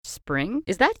spring?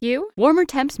 Is that you? Warmer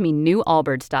temps mean new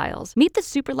Allbirds styles. Meet the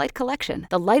Superlight Collection,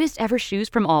 the lightest ever shoes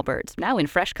from Allbirds, now in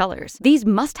fresh colors. These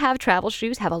must-have travel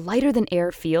shoes have a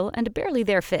lighter-than-air feel and a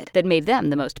barely-there fit that made them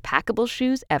the most packable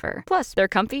shoes ever. Plus, they're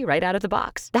comfy right out of the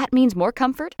box. That means more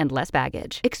comfort and less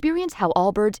baggage. Experience how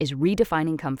Allbirds is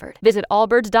redefining comfort. Visit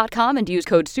allbirds.com and use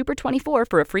code SUPER24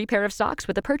 for a free pair of socks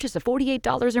with a purchase of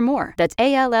 $48 or more. That's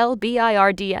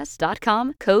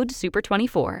ALLBIRDS.com, code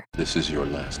SUPER24. This is your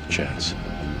last chance.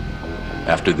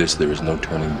 After this, there is no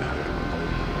turning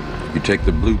back. You take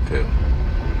the blue pill.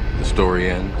 The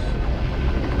story ends.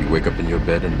 You wake up in your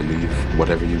bed and believe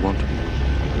whatever you want to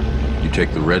believe. You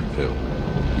take the red pill.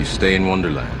 You stay in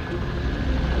Wonderland.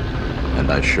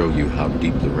 And I show you how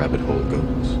deep the rabbit hole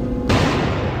goes.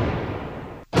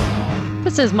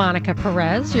 This is Monica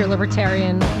Perez, your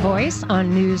libertarian voice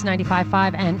on News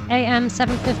 95.5 and AM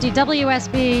 750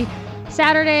 WSB.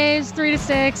 Saturdays, 3 to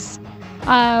 6,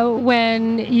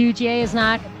 when UGA is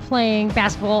not playing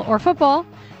basketball or football.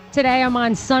 Today I'm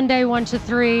on Sunday, 1 to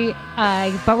 3,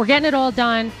 but we're getting it all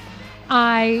done.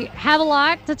 I have a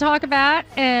lot to talk about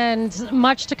and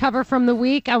much to cover from the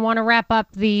week. I want to wrap up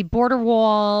the border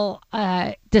wall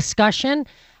discussion.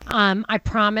 I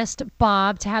promised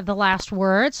Bob to have the last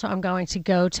word, so I'm going to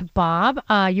go to Bob.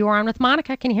 You are on with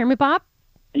Monica. Can you hear me, Bob?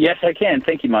 Yes, I can.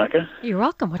 Thank you, Monica. You're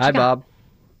welcome. Hi, Bob.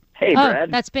 Hey,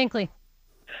 Brad. That's Binkley.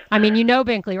 I mean, you know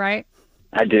Binkley, right?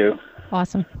 I do.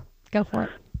 Awesome. Go for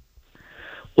it.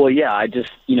 Well, yeah, I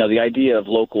just, the idea of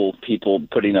local people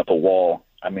putting up a wall,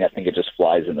 I think it just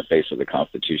flies in the face of the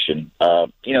Constitution.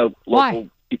 Why?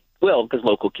 Well, because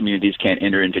local communities can't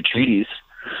enter into treaties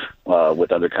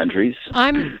with other countries.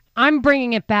 I'm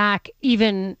bringing it back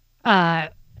even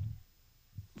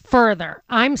further.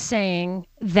 I'm saying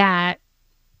that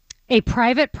a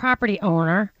private property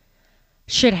owner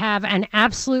should have an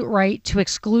absolute right to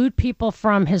exclude people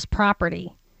from his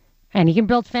property. And he can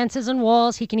build fences and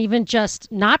walls. He can even just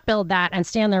not build that and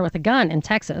stand there with a gun in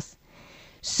Texas.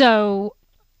 So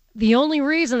the only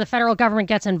reason the federal government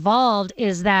gets involved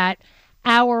is that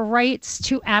our rights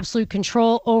to absolute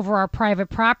control over our private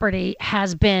property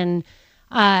has been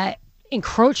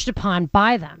encroached upon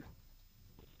by them.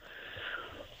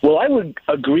 Well, I would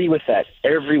agree with that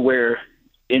everywhere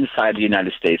inside the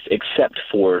United States except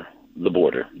for the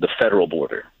border, the federal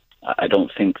border. I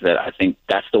think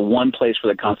that's the one place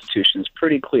where the Constitution is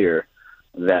pretty clear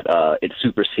that it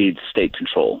supersedes state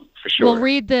control, for sure. Well,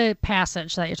 read the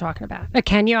passage that you're talking about.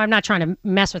 Can you? I'm not trying to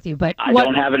mess with you, but I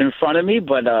don't have it in front of me,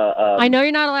 but... I know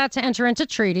you're not allowed to enter into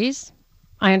treaties.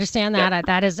 I understand that. Yeah.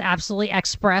 That is absolutely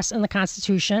expressed in the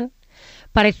Constitution.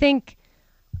 But I think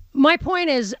my point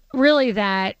is really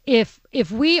that if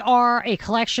we are a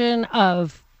collection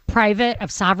of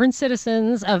sovereign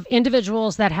citizens, of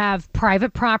individuals that have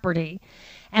private property,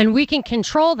 and we can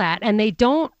control that, and they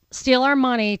don't steal our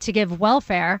money to give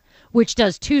welfare, which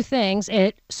does two things.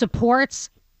 It supports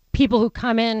people who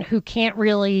come in who can't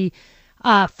really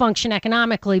function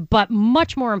economically, but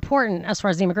much more important as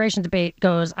far as the immigration debate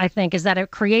goes, I think, is that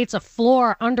it creates a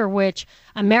floor under which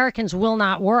Americans will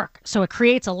not work. So it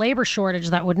creates a labor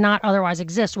shortage that would not otherwise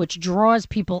exist, which draws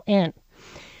people in.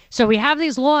 So we have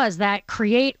these laws that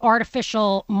create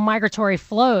artificial migratory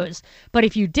flows. But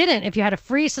if you had a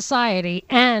free society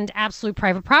and absolute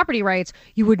private property rights,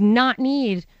 you would not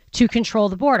need to control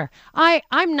the border.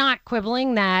 I'm not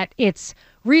quibbling that it's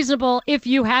reasonable if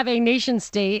you have a nation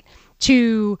state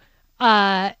to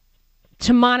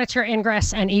monitor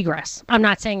ingress and egress. I'm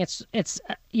not saying it's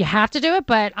you have to do it,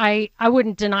 but I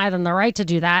wouldn't deny them the right to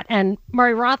do that. And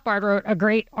Murray Rothbard wrote a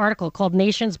great article called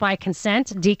Nations by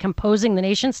Consent, Decomposing the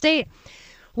Nation State,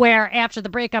 where after the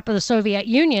breakup of the Soviet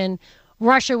Union,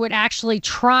 Russia would actually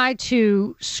try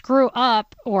to screw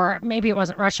up, or maybe it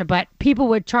wasn't Russia, but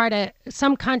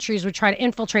some countries would try to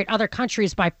infiltrate other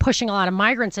countries by pushing a lot of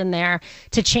migrants in there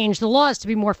to change the laws to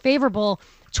be more favorable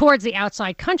towards the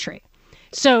outside country.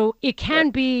 So it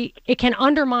can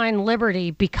undermine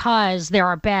liberty because there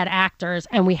are bad actors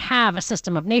and we have a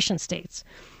system of nation states.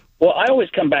 Well, I always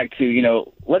come back to,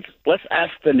 let's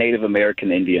ask the Native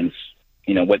American Indians,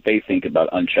 what they think about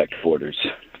unchecked borders.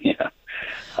 Yeah.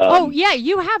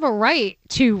 You have a right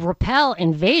to repel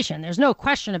invasion. There's no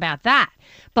question about that.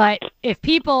 But if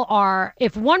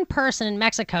one person in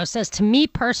Mexico says to me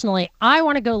personally, I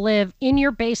want to go live in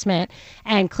your basement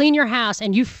and clean your house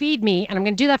and you feed me, and I'm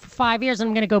going to do that for 5 years and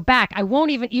I'm going to go back, I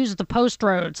won't even use the post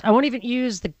roads. I won't even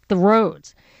use the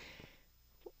roads.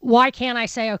 Why can't I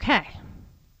say okay?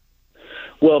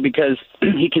 Well, because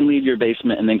he can leave your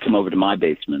basement and then come over to my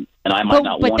basement, and I might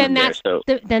not want him there.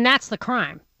 Then that's the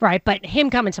crime, right? But him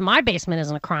coming to my basement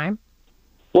isn't a crime.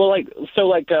 Well,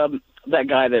 that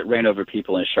guy that ran over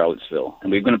people in Charlottesville,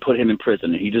 and we're going to put him in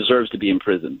prison, and he deserves to be in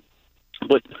prison.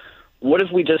 But what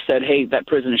if we just said, hey, that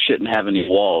prison shouldn't have any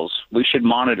walls? We should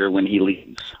monitor when he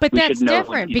leaves. But we that's should know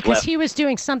different because he was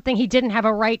doing something he didn't have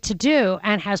a right to do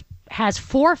and has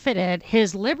forfeited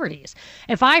his liberties.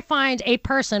 If I find a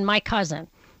person, my cousin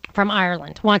from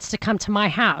Ireland, wants to come to my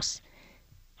house,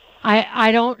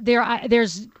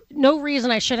 there's no reason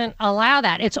I shouldn't allow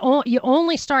that. You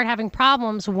only start having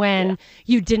problems when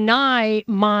you deny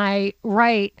my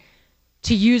right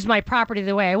to use my property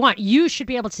the way I want. You should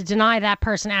be able to deny that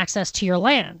person access to your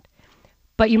land,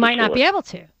 but you might not be able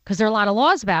to because there are a lot of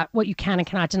laws about what you can and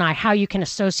cannot deny, how you can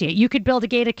associate. You could build a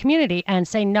gated community and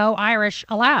say no Irish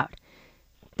allowed.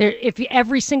 If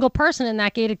every single person in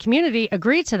that gated community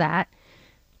agreed to that,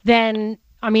 then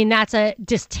I mean that's a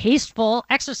distasteful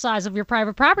exercise of your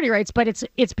private property rights. But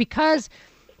it's because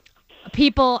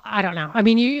people, I don't know. I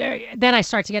mean, then I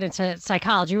start to get into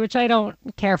psychology, which I don't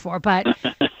care for. But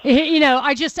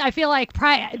I feel like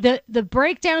the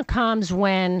breakdown comes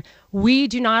when we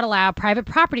do not allow private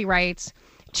property rights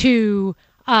to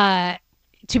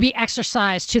be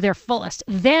exercised to their fullest.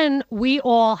 Then we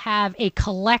all have a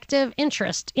collective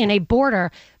interest in a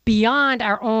border beyond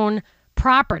our own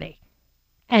property.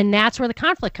 And that's where the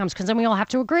conflict comes, because then we all have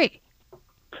to agree.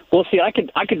 Well, see, I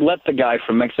could let the guy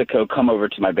from Mexico come over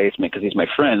to my basement because he's my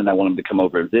friend, and I want him to come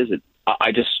over and visit.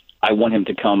 I want him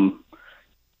to come.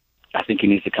 I think he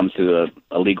needs to come to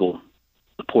a legal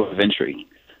port of entry.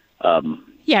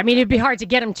 Yeah, I mean, it'd be hard to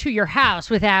get him to your house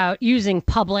without using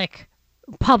public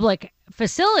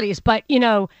facilities. But,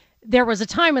 there was a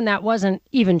time when that wasn't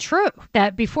even true,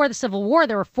 that before the Civil War,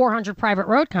 there were 400 private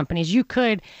road companies. You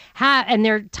could have, and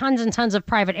there are tons and tons of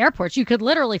private airports. You could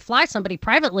literally fly somebody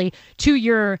privately to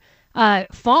your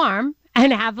farm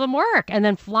and have them work and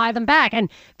then fly them back. And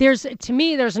to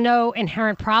me, there's no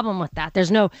inherent problem with that.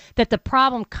 That the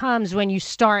problem comes when you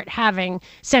start having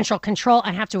central control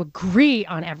and have to agree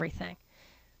on everything.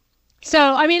 So,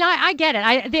 I mean, I get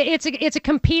it. It's a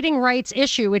competing rights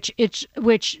issue,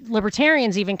 which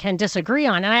libertarians even can disagree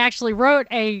on. And I actually wrote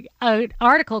an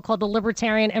article called "The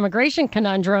Libertarian Immigration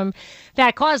Conundrum"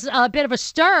 that caused a bit of a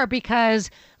stir because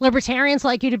libertarians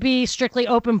like you to be strictly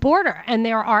open border, and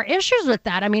there are issues with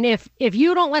that. I mean, if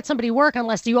you don't let somebody work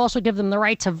unless you also give them the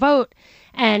right to vote,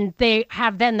 and they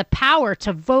have then the power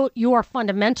to vote your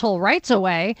fundamental rights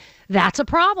away, that's a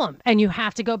problem. And you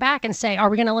have to go back and say, are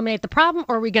we going to eliminate the problem,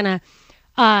 or are we going to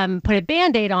put a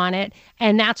Band-Aid on it?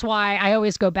 And that's why I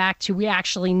always go back to, we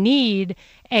actually need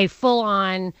a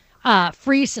full-on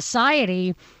free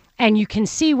society. And you can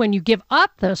see when you give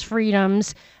up those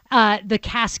freedoms, the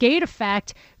cascade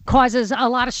effect causes a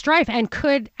lot of strife and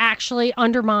could actually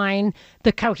undermine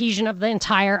the cohesion of the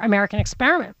entire American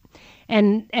experiment.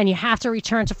 And you have to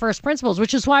return to first principles,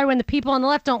 which is why when the people on the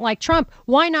left don't like Trump,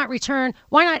 why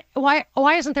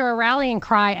isn't there a rallying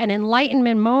cry, an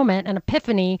enlightenment moment, an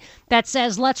epiphany that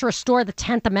says, let's restore the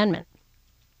 10th Amendment.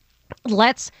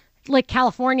 Let's let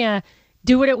California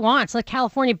do what it wants. Let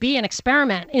California be an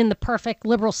experiment in the perfect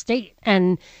liberal state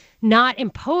and not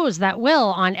impose that will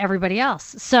on everybody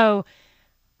else. So,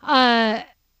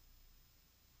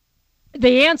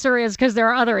 the answer is because there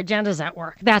are other agendas at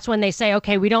work. That's when they say,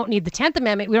 okay, we don't need the 10th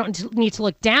Amendment. We don't need to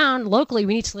look down locally.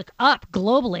 We need to look up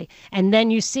globally. And then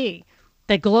you see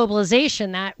the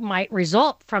globalization that might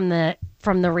result from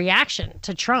the reaction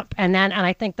to Trump. And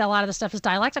I think that a lot of the stuff is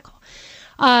dialectical.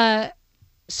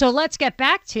 So let's get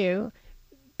back to,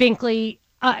 Binkley,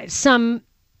 some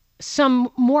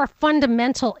more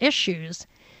fundamental issues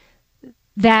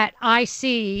that I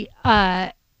see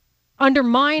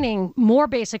undermining more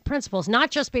basic principles,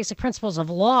 not just basic principles of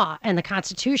law and the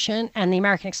Constitution and the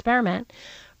American experiment,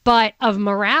 but of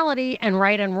morality and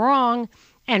right and wrong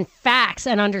and facts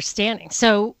and understanding.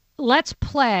 So let's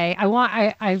play.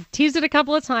 I've teased it a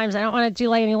couple of times. I don't want to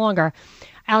delay any longer.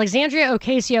 Alexandria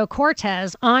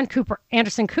Ocasio-Cortez on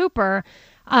Anderson Cooper.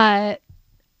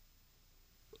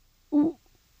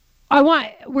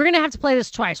 We're going to have to play this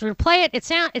twice. We're going to play it.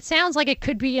 It sounds like it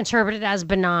could be interpreted as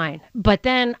benign, but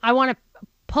then I want to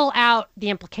pull out the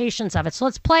implications of it. So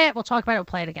let's play it. We'll talk about it. We'll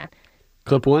play it again.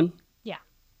 Clip one? Yeah.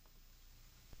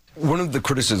 One of the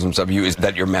criticisms of you is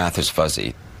that your math is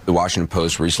fuzzy. The Washington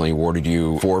Post recently awarded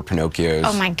you 4 Pinocchios.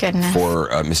 Oh, my goodness.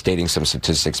 For misstating some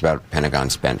statistics about Pentagon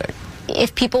spending.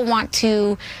 If people want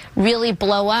to really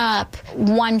blow up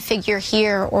one figure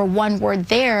here or one word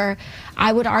there,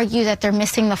 I would argue that they're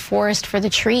missing the forest for the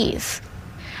trees.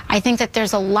 I think that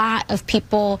there's a lot of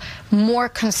people more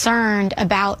concerned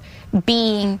about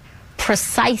being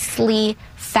precisely,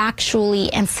 factually,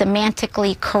 and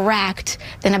semantically correct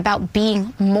than about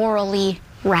being morally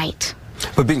right.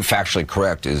 But being factually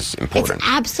correct is important. It's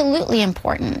absolutely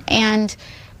important. And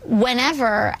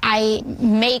whenever I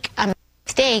make a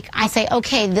mistake, I say,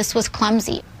 okay, this was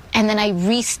clumsy. And then I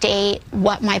restate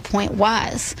what my point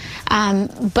was.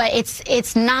 But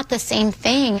it's not the same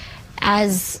thing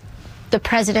as the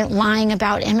president lying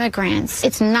about immigrants.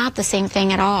 It's not the same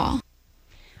thing at all.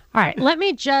 All right, let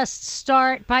me just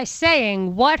start by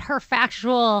saying what her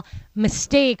factual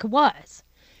mistake was.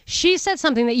 She said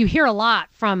something that you hear a lot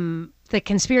from the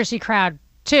conspiracy crowd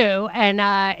too, and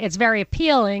it's very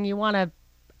appealing. You want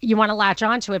to latch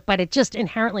onto it, but it just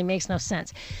inherently makes no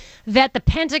sense. That the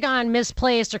Pentagon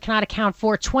misplaced or cannot account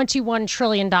for $21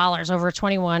 trillion over a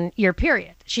 21-year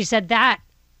period. She said that,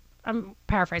 I'm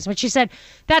paraphrasing, but she said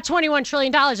that $21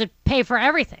 trillion would pay for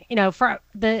everything. You know, for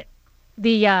the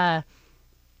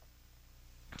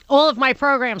all of my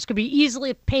programs could be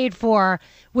easily paid for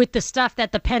with the stuff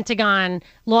that the Pentagon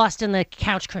lost in the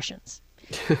couch cushions.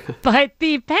 But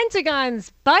the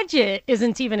Pentagon's budget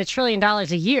isn't even $1 trillion a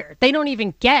year. They don't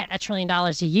even get $1 trillion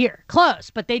a year. Close,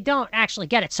 but they don't actually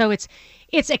get it. So it's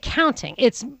accounting.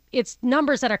 It's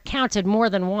numbers that are counted more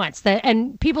than once.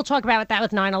 And people talk about that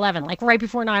with 9/11. Like right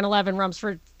before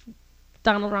 9/11,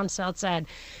 Donald Rumsfeld said,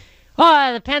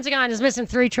 oh, the Pentagon is missing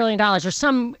 $3 trillion or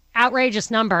some outrageous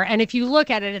number. And if you look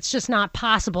at it, it's just not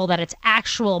possible that it's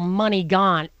actual money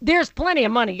gone. There's plenty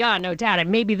of money gone, no doubt. And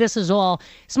maybe this is all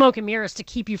smoke and mirrors to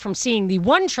keep you from seeing the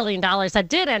 $1 trillion that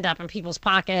did end up in people's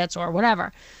pockets or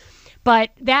whatever. But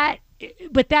that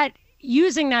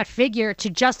using that figure to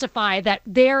justify that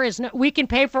we can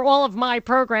pay for all of my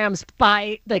programs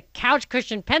by the couch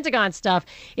cushion Pentagon stuff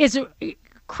is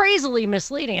crazily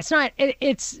misleading.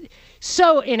 It's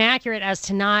so inaccurate as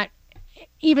to not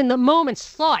even the moment's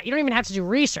thought. You don't even have to do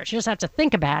research. You just have to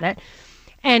think about it.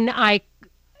 And I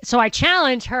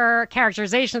challenge her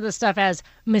characterization of this stuff as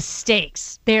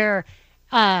mistakes. They're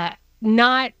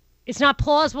it's not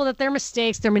plausible that they're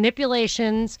mistakes. They're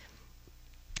manipulations.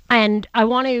 And I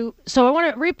want to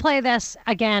replay this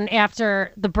again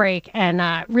after the break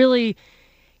and really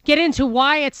get into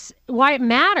why it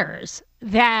matters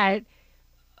that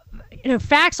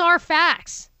facts are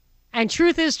facts and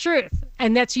truth is truth,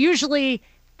 and that's usually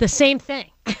the same thing.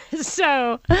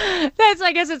 So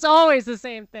I guess it's always the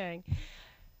same thing.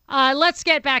 Let's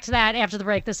get back to that after the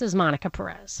break. This is Monica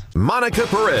Perez. Monica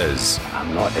Perez.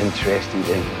 I'm not interested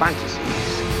in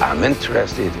fantasies. I'm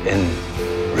interested in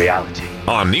reality.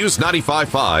 On News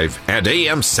 95.5 and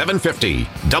AM 750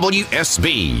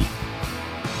 WSB.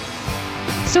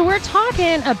 So we're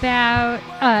talking about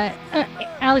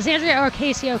Alexandria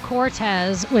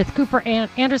Ocasio-Cortez with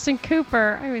Anderson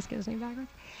Cooper. I always get his name backwards.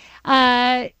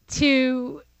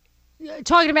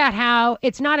 Talking about how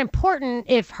it's not important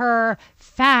if her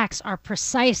facts are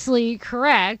precisely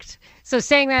correct. So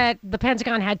saying that the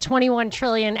Pentagon had $21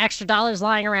 trillion extra dollars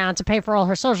lying around to pay for all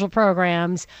her social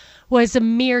programs was a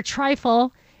mere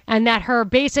trifle, and that her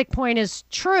basic point is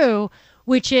true,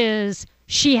 which is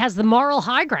she has the moral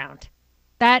high ground.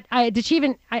 She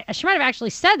might have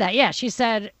actually said that. Yeah, she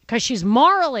said, because she's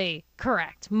morally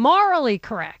correct.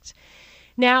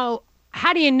 Now,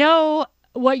 how do you know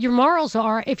what your morals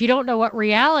are if you don't know what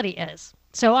reality is?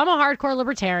 So I'm a hardcore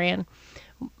libertarian.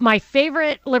 My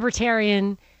favorite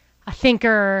libertarian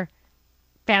thinker,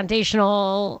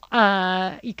 foundational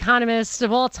economist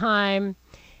of all time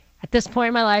at this point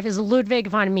in my life is Ludwig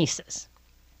von Mises.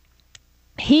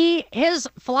 His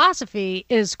philosophy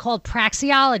is called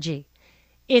praxeology.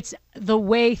 It's the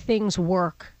way things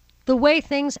work, the way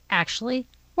things actually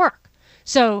work.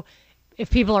 So if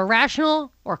people are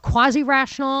rational or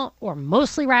quasi-rational or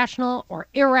mostly rational or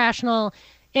irrational,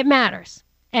 it matters.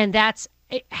 And that's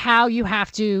how you have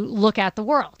to look at the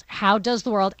world. How does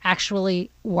the world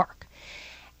actually work?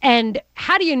 And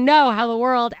how do you know how the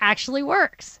world actually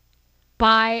works?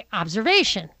 By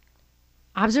observation.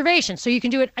 Observation. So you can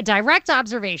do a direct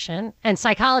observation, and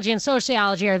psychology and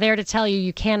sociology are there to tell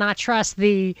you cannot trust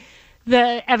the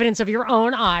evidence of your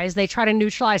own eyes. They try to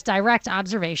neutralize direct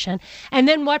observation. And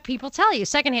then what people tell you,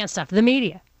 secondhand stuff, the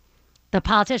media, the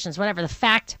politicians, whatever, the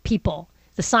fact people,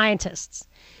 the scientists.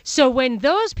 So when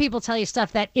those people tell you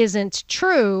stuff that isn't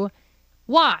true,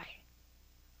 why?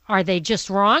 Are they just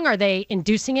wrong? Are they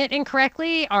inducing it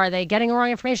incorrectly? Are they getting the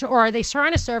wrong information? Or are they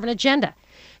trying to serve an agenda?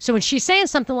 So when she's saying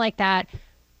something like that,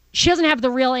 she doesn't have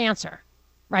the real answer,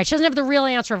 right? She doesn't have the real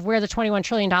answer of where the $21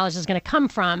 trillion is going to come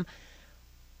from.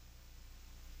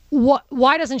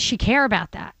 Why doesn't she care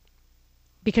about that?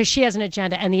 Because she has an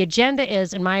agenda, and the agenda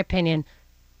is, in my opinion,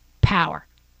 power.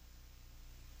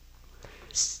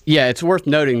 Yeah, it's worth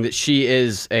noting that she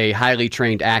is a highly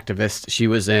trained activist. She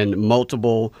was in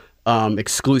multiple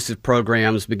exclusive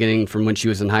programs beginning from when she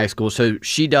was in high school. So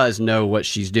she does know what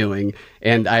she's doing.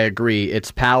 And I agree.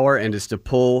 It's power, and it's to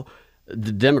pull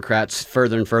the Democrats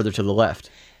further and further to the left.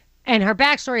 And her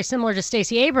backstory is similar to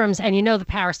Stacey Abrams, and you know the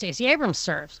power Stacey Abrams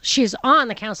serves. She's on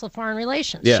the Council of Foreign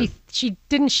Relations. Yeah.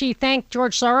 She thank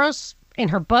George Soros in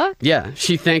her book? Yeah,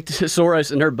 she thanked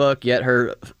Soros in her book, yet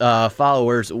her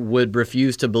followers would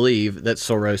refuse to believe that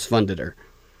Soros funded her.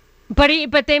 But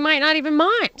they might not even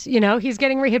mind. You know, he's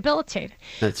getting rehabilitated.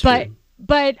 That's true.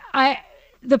 But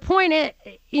the point is,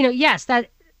 you know, yes, that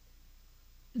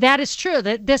is true.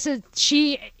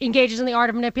 She engages in the art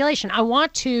of manipulation. I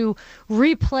want to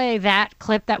replay that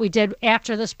clip that we did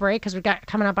after this break because we got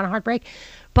coming up on a hard break.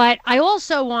 But I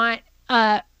also want,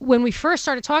 when we first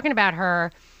started talking about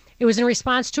her, it was in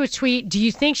response to a tweet. Do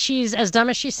you think she's as dumb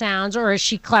as she sounds, or is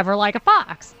she clever like a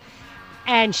fox?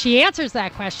 And she answers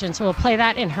that question. So we'll play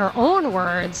that in her own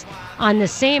words on the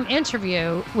same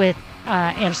interview with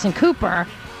Anderson Cooper.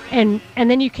 And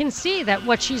then you can see that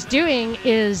what she's doing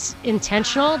is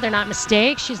intentional. They're not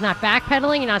mistakes. She's not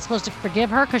backpedaling. You're not supposed to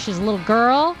forgive her because she's a little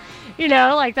girl. You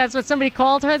know, like that's what somebody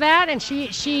called her that. And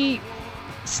she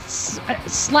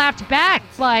slapped back,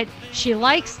 but she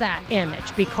likes that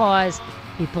image because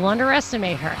people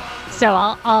underestimate her.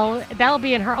 So that'll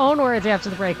be in her own words after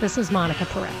the break. This is Monica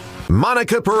Perez.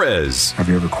 Monica Perez. Have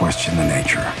you ever questioned the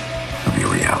nature of your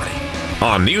reality?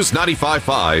 On News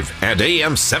 95.5 and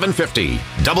AM 750,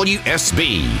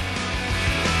 WSB.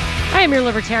 I am your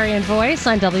libertarian voice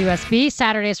on WSB,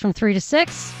 Saturdays from 3 to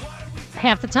 6,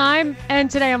 half the time. And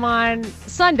today I'm on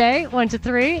Sunday, 1 to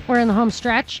 3. We're in the home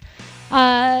stretch.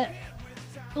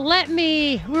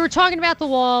 We were talking about the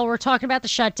wall. We're talking about the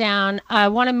shutdown. I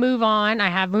want to move on. I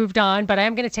have moved on, but I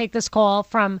am going to take this call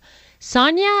from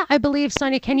Sonia, I believe.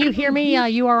 Sonia, can you hear me?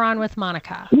 You are on with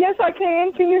Monica. Yes, I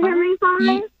can. Can you hear me,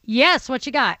 Sonia? Yes. What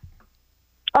you got?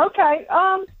 Okay.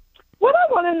 What I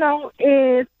want to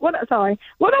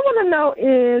know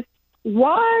is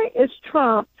why is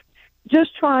Trump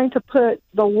just trying to put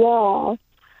the wall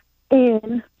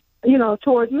in,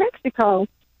 towards Mexico?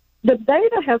 The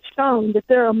data have shown that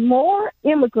there are more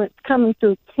immigrants coming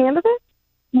through Canada.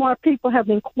 More people have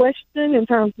been questioned in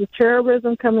terms of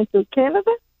terrorism coming through Canada.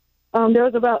 There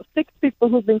was about 6 people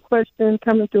who've been questioned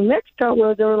coming through Mexico,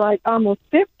 where there were like almost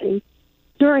 50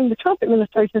 during the Trump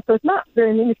administration. So it's not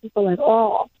very many people at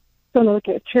all going to look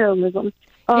at terrorism.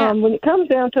 When it comes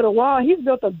down to the wall, he's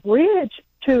built a bridge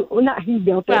to, well, not he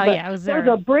built it, but it was there.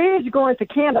 There's a bridge going to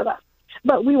Canada,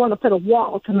 but we want to put a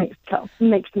wall to Mexico. It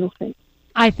makes no sense.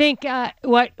 I think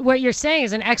what you're saying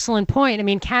is an excellent point. I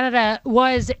mean, Canada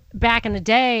was back in the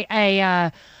day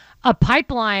a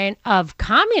pipeline of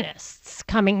communists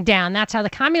coming down. That's how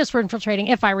the communists were infiltrating,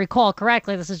 if I recall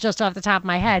correctly. This is just off the top of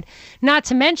my head. Not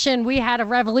to mention, we had a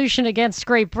revolution against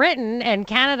Great Britain, and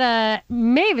Canada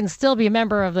may even still be a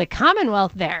member of the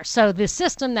Commonwealth there. So the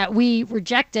system that we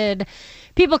rejected,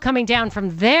 people coming down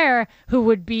from there who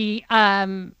would be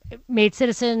made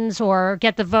citizens or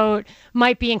get the vote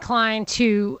might be inclined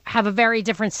to have a very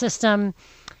different system,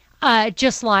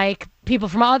 just like people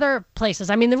from other places.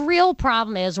 I mean, the real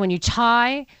problem is when you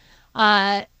tie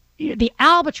the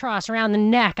albatross around the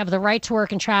neck of the right to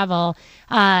work and travel,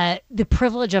 the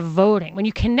privilege of voting. When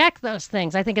you connect those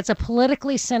things, I think it's a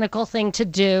politically cynical thing to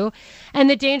do. And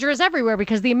the danger is everywhere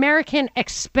because the American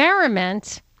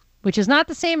experiment, which is not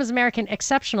the same as American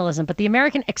exceptionalism, but the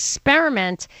American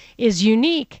experiment is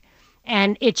unique.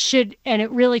 And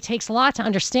it really takes a lot to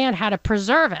understand how to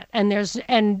preserve it.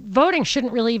 And voting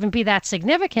shouldn't really even be that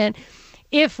significant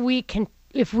if we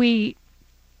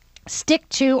stick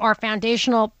to our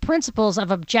foundational principles of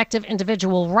objective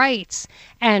individual rights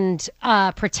and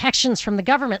protections from the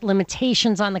government,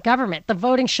 limitations on the government. The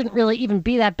voting shouldn't really even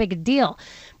be that big a deal.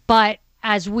 But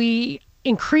as we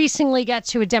increasingly get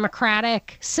to a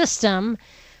democratic system,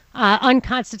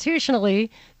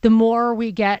 unconstitutionally, the more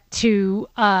we get to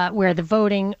where the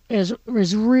voting is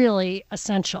really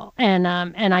essential. And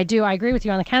I agree with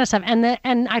you on the kind of stuff.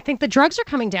 And I think the drugs are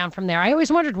coming down from there. I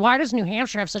always wondered, why does New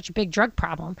Hampshire have such a big drug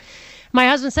problem? My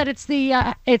husband said it's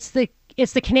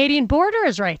the Canadian border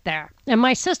is right there. And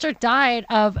my sister died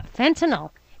of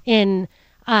fentanyl in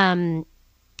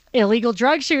illegal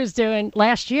drugs she was doing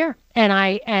last year. And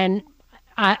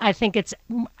I think it's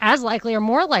as likely or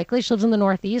more likely, she lives in the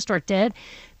Northeast, or it did,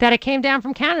 that it came down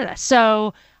from Canada.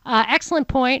 So excellent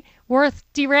point, worth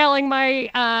derailing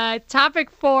my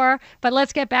topic for, but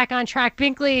let's get back on track.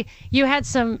 Binkley, you had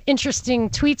some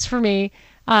interesting tweets for me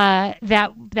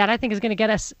that I think is going to get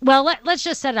us, well, let's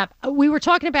just set it up. We were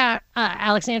talking about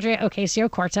Alexandria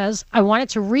Ocasio-Cortez. I wanted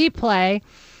to replay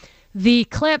the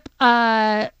clip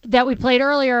that we played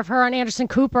earlier of her on Anderson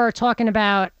Cooper talking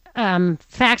about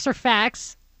facts are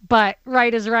facts, but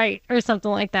right is right, or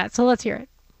something like that. So let's hear it.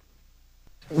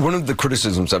 One of the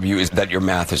criticisms of you is that your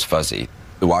math is fuzzy.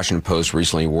 The Washington Post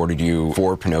recently awarded you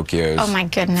 4 Pinocchios. Oh, my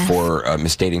goodness. For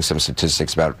misstating some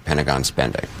statistics about Pentagon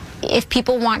spending. If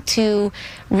people want to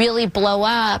really blow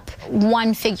up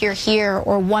one figure here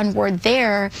or one word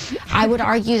there, I would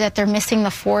argue that they're missing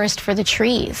the forest for the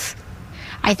trees.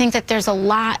 I think that there's a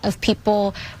lot of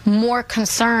people more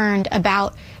concerned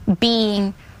about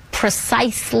being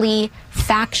precisely,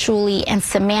 factually, and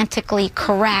semantically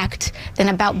correct than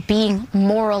about being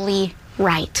morally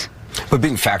right. But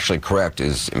being factually correct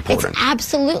is important. It's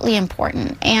absolutely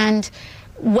important. And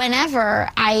whenever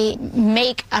I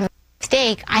make a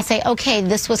mistake, I say, okay,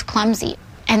 this was clumsy.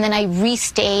 And then I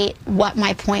restate what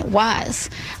my point was.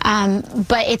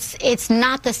 But it's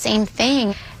not the same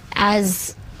thing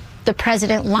as the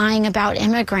president lying about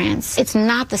immigrants. It's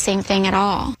not the same thing at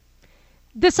all.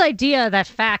 This idea that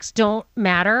facts don't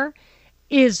matter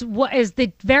is what is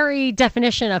the very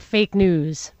definition of fake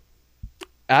news.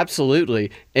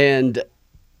 Absolutely. And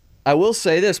I will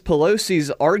say this,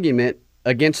 Pelosi's argument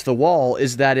against the wall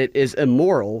is that it is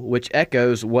immoral, which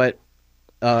echoes what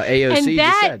AOC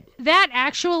just said. That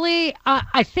actually,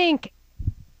 I think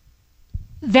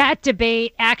that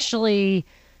debate actually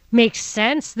makes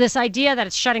sense. This idea that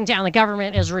it's shutting down the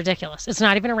government is ridiculous. It's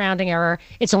not even a rounding error.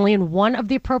 It's only in one of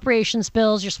the appropriations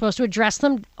bills. You're supposed to address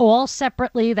them all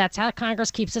separately. That's how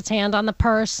Congress keeps its hand on the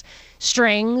purse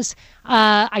strings.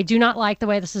 I do not like the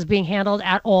way this is being handled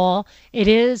at all.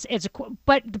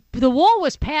 But the wall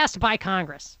was passed by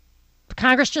Congress.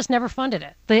 Congress just never funded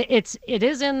it.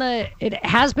 It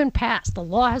has been passed. The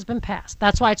law has been passed.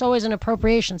 That's why it's always an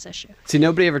appropriations issue. See,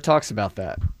 nobody ever talks about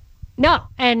that. No,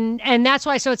 and that's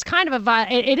why. So it's kind of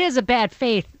it is a bad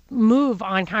faith move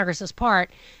on Congress's part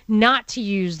not to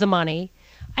use the money.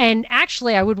 And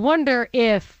actually, I would wonder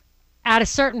if at a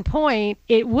certain point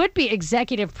it would be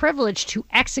executive privilege to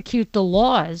execute the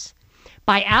laws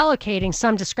by allocating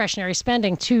some discretionary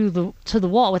spending to the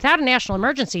wall without a national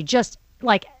emergency. Just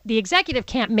like the executive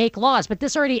can't make laws, but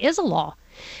this already is a law.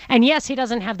 And yes, he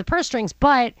doesn't have the purse strings,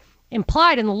 but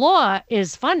implied in the law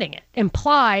is funding it.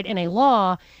 Implied in a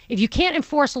law, if you can't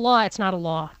enforce a law, it's not a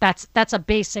law. That's a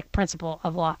basic principle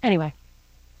of law. Anyway,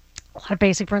 a lot of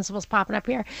basic principles popping up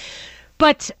here.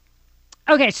 But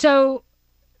okay, so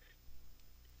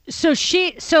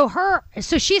she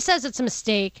says it's a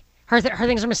mistake. Her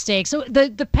things are mistakes. So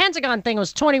the Pentagon thing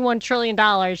was $21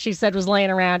 trillion. She said was laying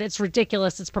around. It's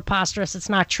ridiculous. It's preposterous. It's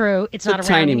not true. It's not a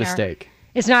tiny rounding mistake. Error.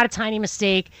 It's not a tiny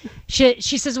mistake. She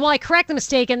says, well, I correct the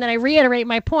mistake, and then I reiterate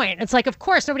my point. It's like, of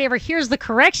course, nobody ever hears the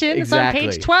correction. Exactly.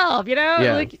 It's on page 12,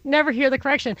 Yeah. Like, never hear the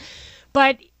correction.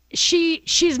 But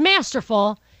she's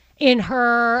masterful in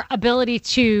her ability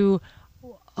to,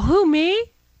 who, me?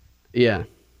 Yeah.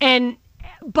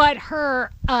 But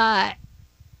her,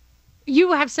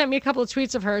 you have sent me a couple of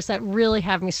tweets of hers that really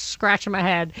have me scratching my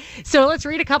head. So let's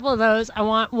read a couple of those. I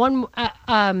want one,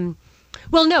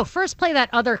 well, no, first play that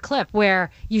other clip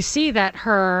where you see that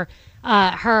her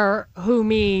who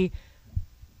me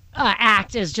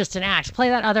act is just an act. Play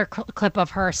that other clip of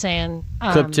her saying...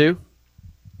 Clip 2?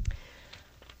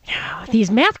 These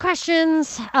math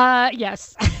questions,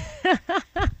 yes.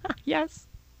 Yes.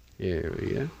 Here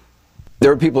we go.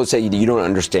 There are people who say you don't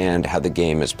understand how the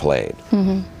game is played.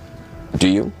 Mm-hmm. Do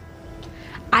you?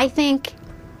 I think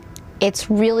it's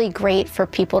really great for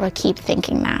people to keep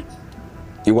thinking that.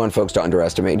 You want folks to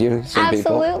underestimate you?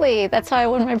 Absolutely. People? That's how I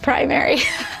won my primary.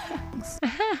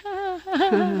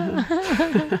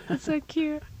 That's so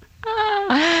cute.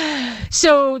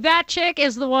 So that chick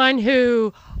is the one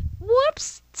who,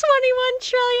 whoops, 21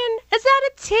 trillion. Is that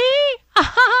a T?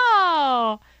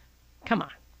 Oh, come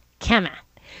on.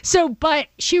 So, but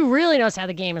she really knows how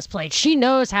the game is played. She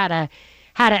knows how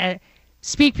to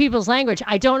speak people's language.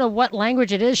 I don't know what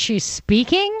language it is she's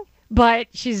speaking, but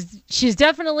she's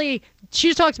definitely...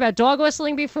 She's talked about dog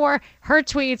whistling before. Her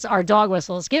tweets are dog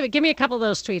whistles. Give me a couple of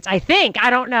those tweets. I think. I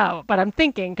don't know, but I'm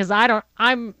thinking because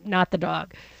I'm not the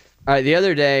dog. All right. The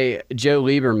other day, Joe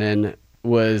Lieberman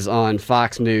was on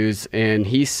Fox News, and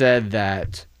he said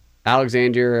that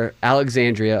Alexandria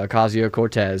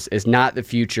Ocasio-Cortez is not the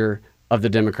future of the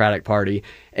Democratic Party.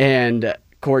 And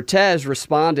Cortez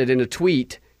responded in a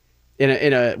tweet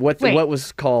what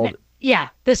was called... Yeah,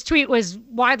 this tweet was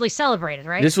widely celebrated,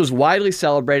 right? This was widely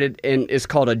celebrated and is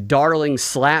called a darling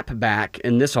slapback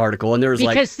in this article. And there's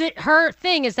because her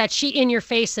thing is that she in your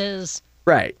faces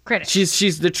right critics.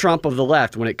 She's the Trump of the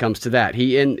left when it comes to that.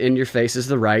 He in your face is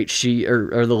the right. She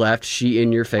or the left. She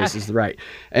in your face is the right.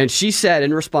 And she said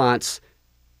in response,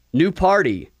 "New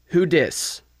party, who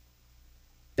dis?"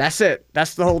 That's it.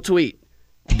 That's the whole tweet.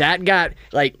 That got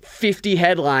like 50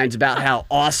 headlines about how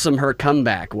awesome her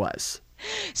comeback was.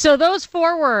 So those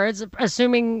 4 words,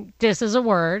 assuming this is a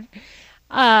word,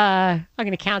 I'm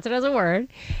going to count it as a word,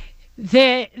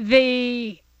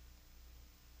 they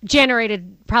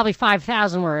generated probably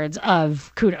 5,000 words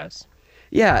of kudos.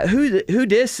 Yeah, who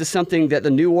dis is something that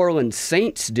the New Orleans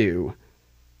Saints do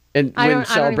and when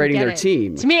celebrating their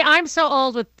team. To me, I'm so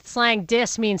old with slang,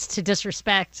 dis means to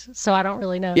disrespect, so I don't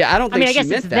really know. Yeah, I don't think I guess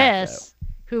meant it's that, this.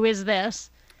 Who is this?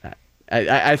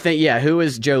 I think, who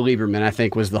is Joe Lieberman, I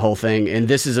think was the whole thing. And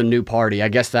this is a new party. I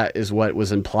guess that is what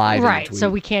was implied. Right, in the so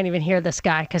we can't even hear this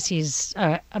guy because he's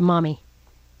a mummy.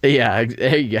 Yeah,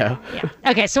 there you go. Yeah.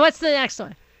 Okay, so what's the next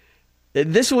one?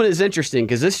 This one is interesting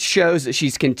because this shows that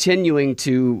she's continuing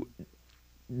to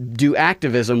do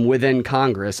activism within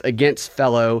Congress against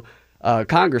fellow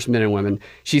congressmen and women.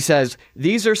 She says,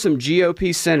 these are some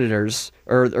GOP senators,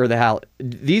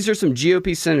 these are some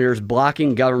GOP senators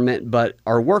blocking government but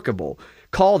are workable.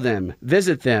 Call them,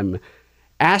 visit them,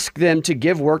 ask them to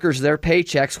give workers their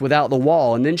paychecks without the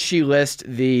wall. And then she lists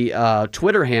the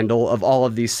Twitter handle of all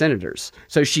of these senators.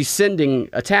 So she's sending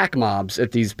attack mobs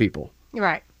at these people.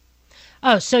 Right.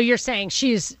 Oh, so you're saying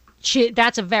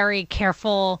that's a very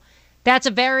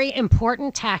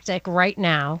important tactic right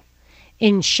now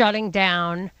in shutting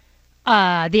down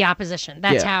the opposition.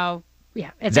 That's how,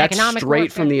 it's that's economic straight warfare.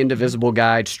 from the Indivisible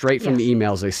Guide, straight from the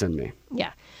emails they send me.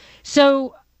 Yeah.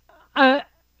 So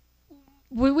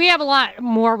we have a lot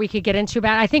more we could get into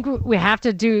about it. I think we have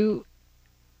to do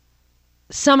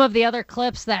some of the other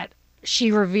clips that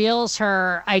she reveals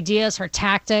her ideas, her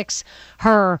tactics,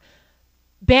 her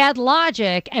bad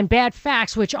logic and bad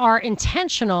facts, which are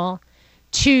intentional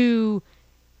to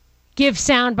give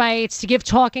sound bites, to give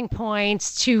talking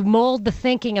points, to mold the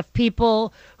thinking of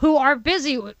people who are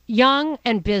busy, young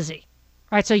and busy.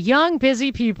 Right? So young,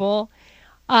 busy people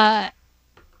find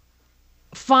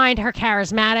her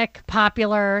charismatic,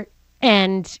 popular,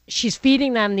 and she's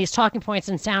feeding them these talking points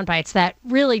and sound bites that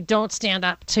really don't stand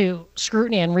up to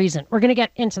scrutiny and reason. We're going to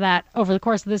get into that over the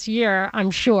course of this year,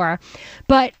 I'm sure.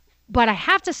 But I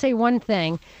have to say one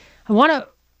thing. I want to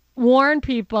warn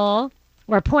people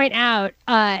or point out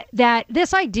that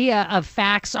this idea of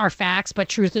facts are facts, but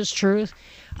truth is truth.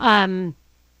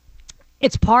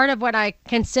 It's part of what I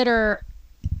consider.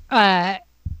 They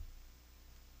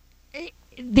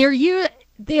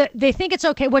think it's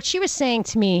okay. What she was saying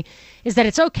to me is that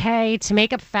it's okay to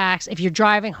make up facts if you're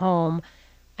driving home.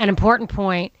 An important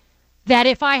point. That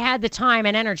if I had the time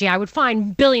and energy, I would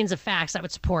find billions of facts that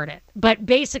would support it. But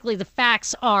basically, the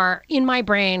facts are in my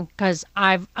brain because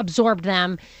I've absorbed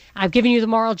them. I've given you the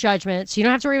moral judgment, so you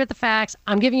don't have to worry about the facts.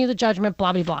 I'm giving you the judgment,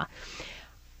 blah, blah, blah.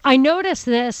 I noticed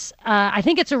this. I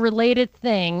think it's a related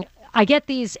thing. I get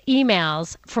these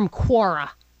emails from Quora,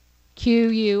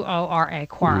 Quora,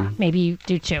 Quora. Maybe you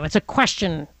do too. It's a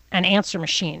question and answer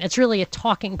machine. It's really a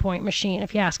talking point machine,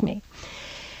 if you ask me.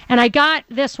 And I got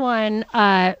this one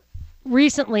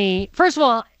recently. First of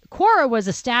all, Quora was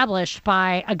established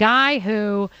by a guy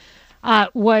who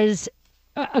was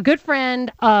a good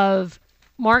friend of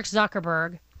Mark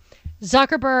Zuckerberg.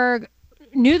 Zuckerberg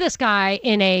knew this guy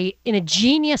in a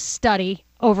genius study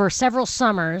over several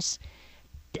summers.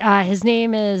 His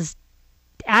name is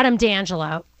Adam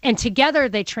D'Angelo, and together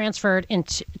they transferred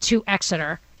to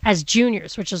Exeter as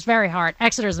juniors, which was very hard.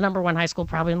 Exeter is the #1 high school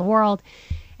probably in the world.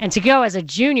 And to go as a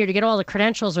junior to get all the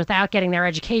credentials without getting their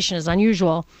education is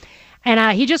unusual.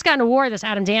 And he just got an award, this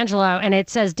Adam D'Angelo, and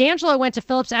it says, D'Angelo went to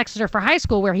Phillips Exeter for high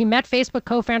school where he met Facebook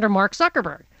co-founder Mark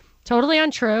Zuckerberg. Totally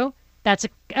untrue. That's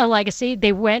a legacy.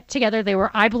 They went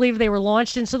together. I believe they were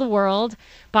launched into the world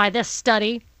by this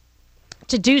study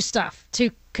to do stuff, to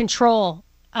control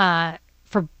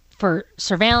for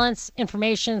surveillance,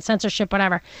 information, censorship,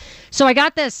 whatever. So I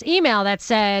got this email that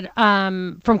said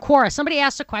from Quora, somebody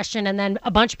asked a question and then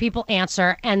a bunch of people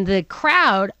answer and the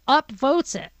crowd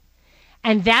upvotes it.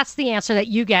 And that's the answer that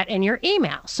you get in your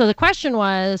email. So the question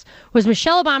was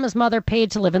Michelle Obama's mother paid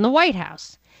to live in the White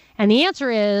House? And the answer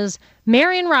is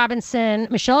Marion Robinson,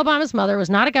 Michelle Obama's mother,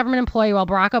 was not a government employee while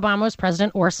Barack Obama was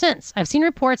president or since. I've seen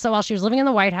reports that while she was living in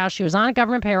the White House, she was on a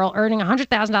government payroll earning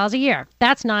 $100,000 a year.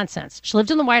 That's nonsense. She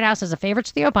lived in the White House as a favor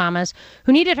to the Obamas,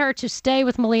 who needed her to stay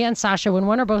with Malia and Sasha when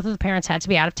one or both of the parents had to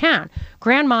be out of town.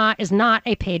 Grandma is not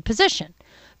a paid position.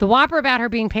 The whopper about her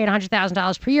being paid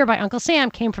 $100,000 per year by Uncle Sam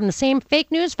came from the same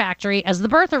fake news factory as the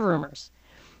birther rumors.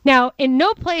 Now, in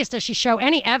no place does she show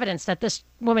any evidence that this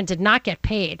woman did not get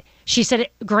paid. She said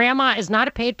grandma is not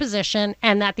a paid position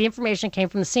and that the information came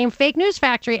from the same fake news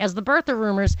factory as the birther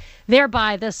rumors.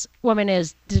 Thereby, this woman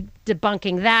is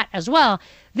debunking that as well.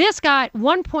 This got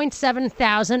 1.7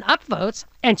 thousand upvotes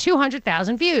and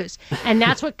 200,000 views. And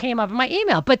that's what came up in my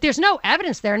email. But there's no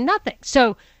evidence there, nothing.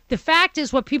 So the fact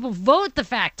is what people vote the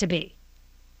fact to be.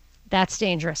 That's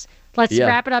dangerous. Let's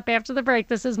wrap it up after the break.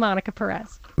 This is Monica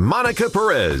Perez. Monica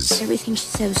Perez. Everything she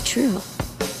said was true.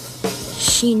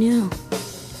 She knew.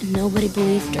 And nobody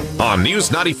believed her. On News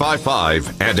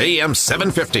 95.5 and AM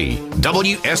 750,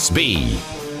 WSB.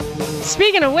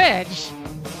 Speaking of which,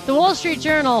 the Wall Street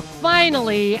Journal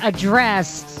finally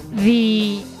addressed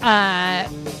the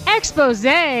expose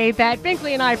that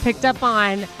Binkley and I picked up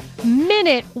on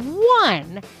minute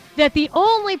one, that the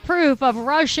only proof of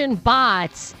Russian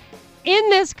bots in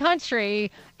this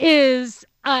country is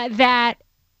that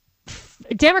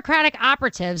Democratic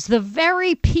operatives, the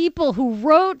very people who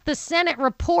wrote the Senate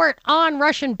report on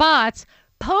Russian bots,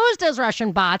 posed as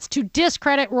Russian bots to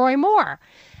discredit Roy Moore.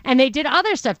 And they did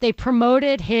other stuff. They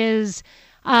promoted his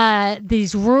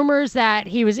these rumors that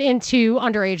he was into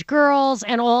underage girls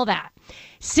and all that.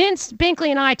 Since Binkley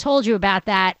and I told you about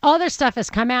that, other stuff has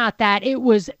come out that it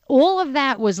was all of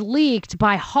that was leaked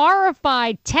by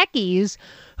horrified techies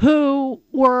who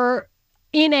were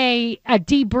in a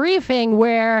debriefing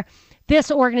where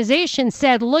this organization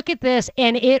said, look at this,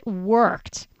 and it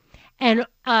worked. And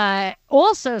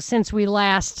also, since we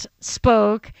last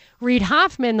spoke, Reid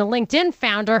Hoffman, the LinkedIn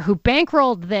founder who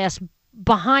bankrolled this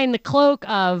behind the cloak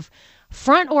of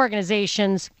front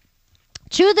organizations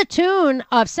to the tune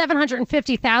of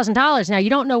 $750,000. Now, you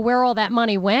don't know where all that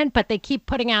money went, but they keep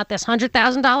putting out this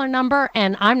 $100,000 number,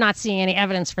 and I'm not seeing any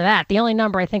evidence for that. The only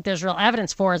number I think there's real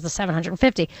evidence for is the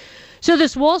 750. So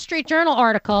this Wall Street Journal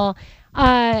article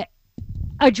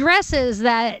addresses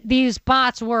that these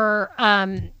bots were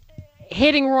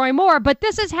hitting Roy Moore, but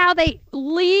this is how they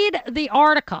lead the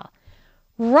article.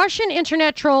 Russian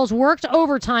internet trolls worked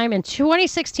overtime in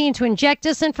 2016 to inject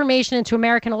disinformation into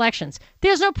American elections.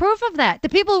 There's no proof of that. The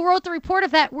people who wrote the report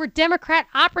of that were Democrat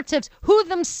operatives who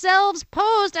themselves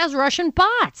posed as Russian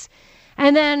bots.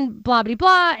 And then blah, blah,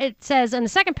 blah. It says in the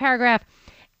second paragraph,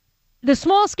 the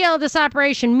small scale of this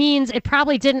operation means it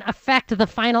probably didn't affect the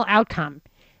final outcome.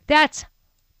 That's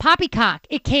poppycock.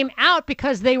 It came out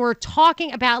because they were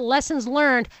talking about lessons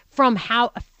learned from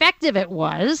how effective it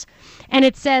was. And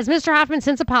it says, Mr. Hoffman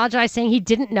since apologized, saying he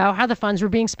didn't know how the funds were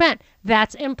being spent.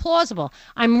 That's implausible.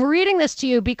 I'm reading this to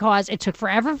you because it took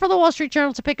forever for the Wall Street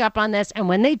Journal to pick up on this. And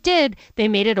when they did, they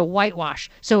made it a whitewash.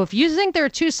 So if you think there are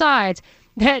two sides,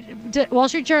 that Wall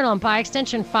Street Journal and by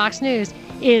extension Fox News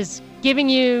is giving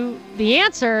you the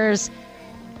answers,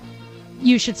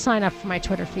 you should sign up for my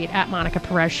Twitter feed at Monica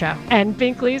Perez Show and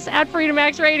Binkley's at Freedom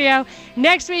X Radio.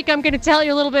 Next week, I'm going to tell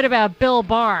you a little bit about Bill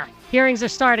Barr. Hearings are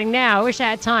starting now. I wish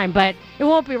I had time, but it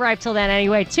won't be ripe till then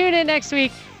anyway. Tune in next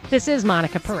week. This is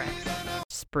Monica Perez.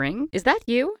 Spring? Is that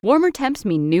you? Warmer temps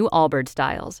mean new Allbirds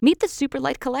styles. Meet the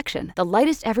Superlight Collection, the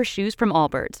lightest ever shoes from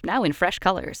Allbirds, now in fresh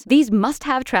colors. These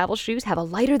must-have travel shoes have a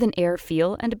lighter-than-air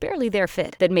feel and a barely-there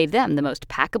fit that made them the most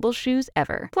packable shoes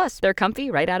ever. Plus, they're comfy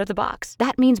right out of the box.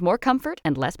 That means more comfort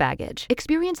and less baggage.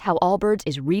 Experience how Allbirds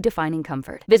is redefining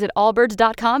comfort. Visit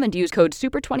allbirds.com and use code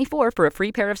SUPER24 for a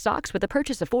free pair of socks with a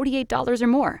purchase of $48 or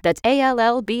more. That's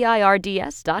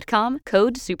ALLBIRDS.com,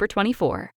 code SUPER24.